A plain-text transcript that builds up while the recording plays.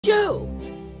Joe,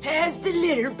 how's the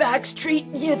litter box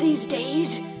treating you these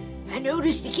days? I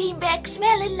noticed you came back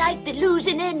smelling like the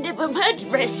losing end of a mud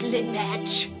wrestling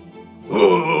match.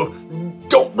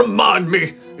 Don't remind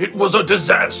me. It was a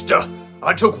disaster.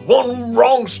 I took one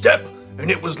wrong step, and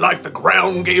it was like the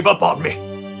ground gave up on me.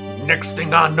 Next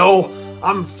thing I know,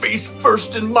 I'm face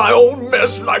first in my own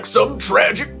mess like some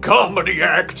tragic comedy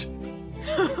act.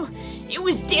 It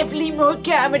was definitely more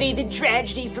comedy than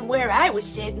tragedy from where I was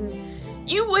sitting.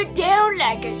 You went down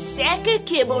like a sack of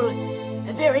kibble.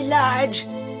 A very large,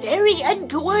 very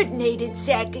uncoordinated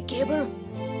sack of kibble.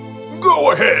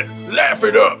 Go ahead, laugh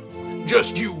it up.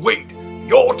 Just you wait.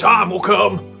 Your time will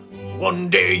come. One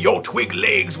day your twig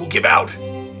legs will give out,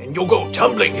 and you'll go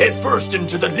tumbling headfirst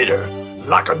into the litter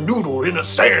like a noodle in a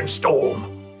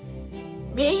sandstorm.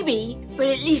 Maybe, but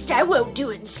at least I won't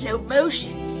do it in slow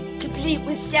motion, complete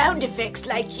with sound effects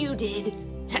like you did.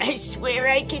 I swear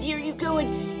I could hear you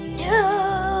going,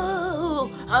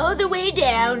 no, all the way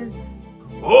down.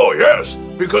 Oh yes,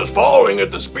 because falling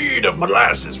at the speed of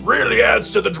molasses really adds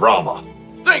to the drama.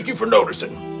 Thank you for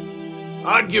noticing.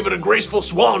 I'd give it a graceful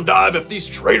swan dive if these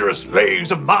traitorous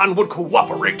legs of mine would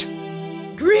cooperate.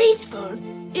 Graceful?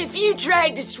 If you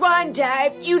tried to swan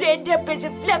dive, you'd end up as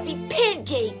a fluffy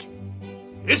pancake.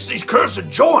 It's these cursed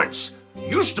joints.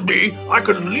 Used to be, I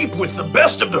could leap with the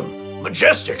best of them,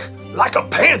 majestic, like a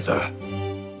panther.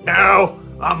 Now,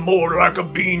 I'm more like a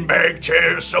beanbag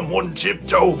chair someone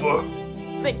tipped over.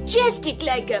 Majestic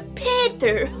like a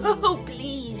panther? Oh,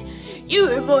 please. You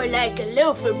are more like a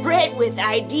loaf of bread with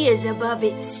ideas above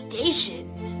its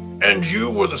station. And you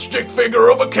were the stick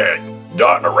figure of a cat,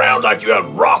 darting around like you had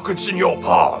rockets in your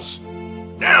paws.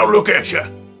 Now look at you.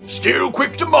 Still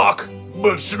quick to mock,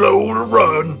 but slow to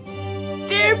run.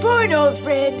 Fair point, old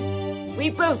friend.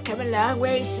 We've both come a long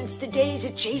way since the days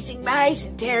of chasing mice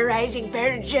and terrorizing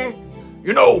furniture.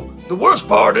 You know, the worst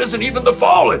part isn't even the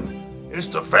falling. It's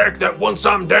the fact that once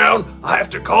I'm down, I have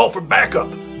to call for backup,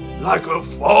 like a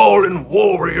fallen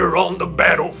warrior on the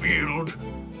battlefield.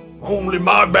 Only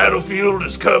my battlefield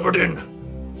is covered in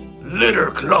litter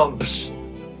clumps.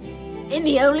 And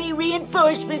the only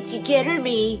reinforcements you get are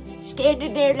me,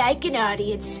 standing there like an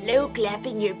audience, slow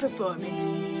clapping your performance.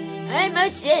 I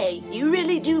must say, you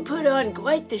really do put on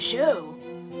quite the show.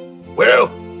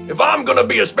 Well, if I'm gonna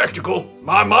be a spectacle,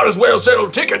 I might as well sell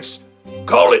tickets.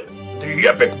 Call it the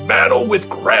epic battle with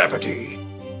gravity.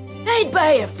 I'd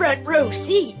buy a front row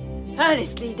seat.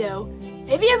 Honestly, though,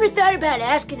 have you ever thought about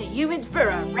asking the humans for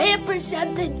a ramp or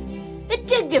something? A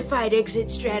dignified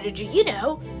exit strategy, you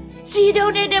know, so you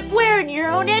don't end up wearing your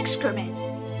own excrement.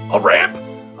 A ramp?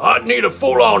 I'd need a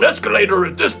full-on escalator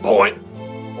at this point.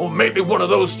 Or maybe one of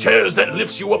those chairs that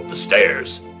lifts you up the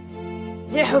stairs.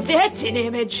 Now that's an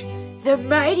image. The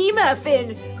mighty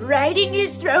Muffin, riding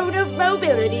his throne of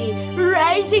mobility,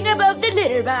 rising above the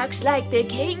litter box like the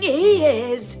king he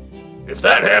is. If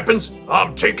that happens,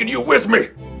 I'm taking you with me.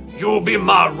 You'll be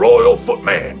my royal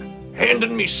footman,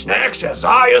 handing me snacks as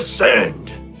I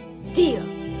ascend. Deal,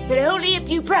 but only if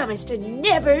you promise to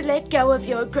never let go of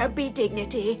your grumpy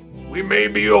dignity. We may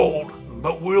be old,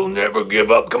 but we'll never give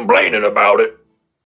up complaining about it.